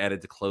back at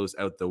it to close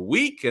out the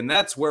week. And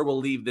that's where we'll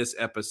leave this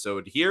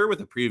episode here with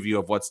a preview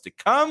of what's to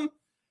come.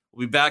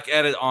 We'll be back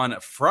at it on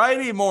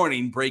Friday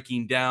morning,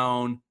 breaking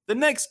down the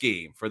next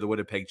game for the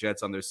Winnipeg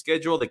Jets on their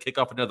schedule. They kick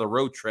off another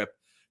road trip,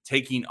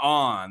 taking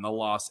on the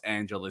Los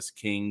Angeles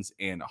Kings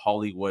in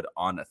Hollywood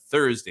on a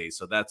Thursday.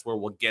 So that's where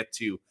we'll get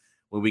to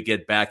when we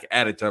get back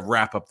at it to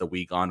wrap up the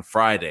week on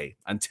Friday.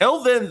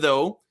 Until then,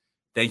 though,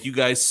 thank you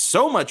guys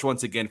so much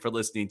once again for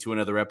listening to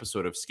another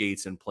episode of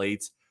Skates and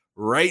Plates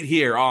right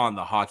here on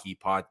the Hockey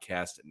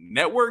Podcast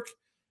Network.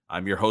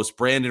 I'm your host,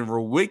 Brandon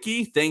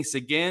Rowicki. Thanks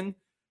again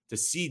to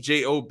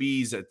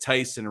CJOB's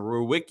Tyson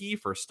Rowicki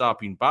for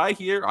stopping by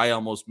here. I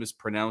almost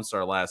mispronounced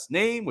our last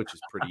name, which is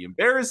pretty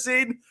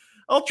embarrassing.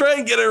 I'll try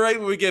and get it right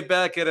when we get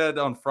back at it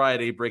on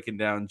Friday, breaking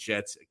down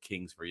Jets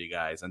Kings for you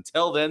guys.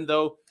 Until then,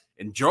 though,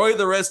 enjoy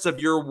the rest of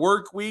your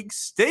work week.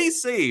 Stay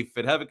safe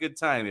and have a good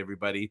time,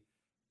 everybody.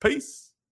 Peace.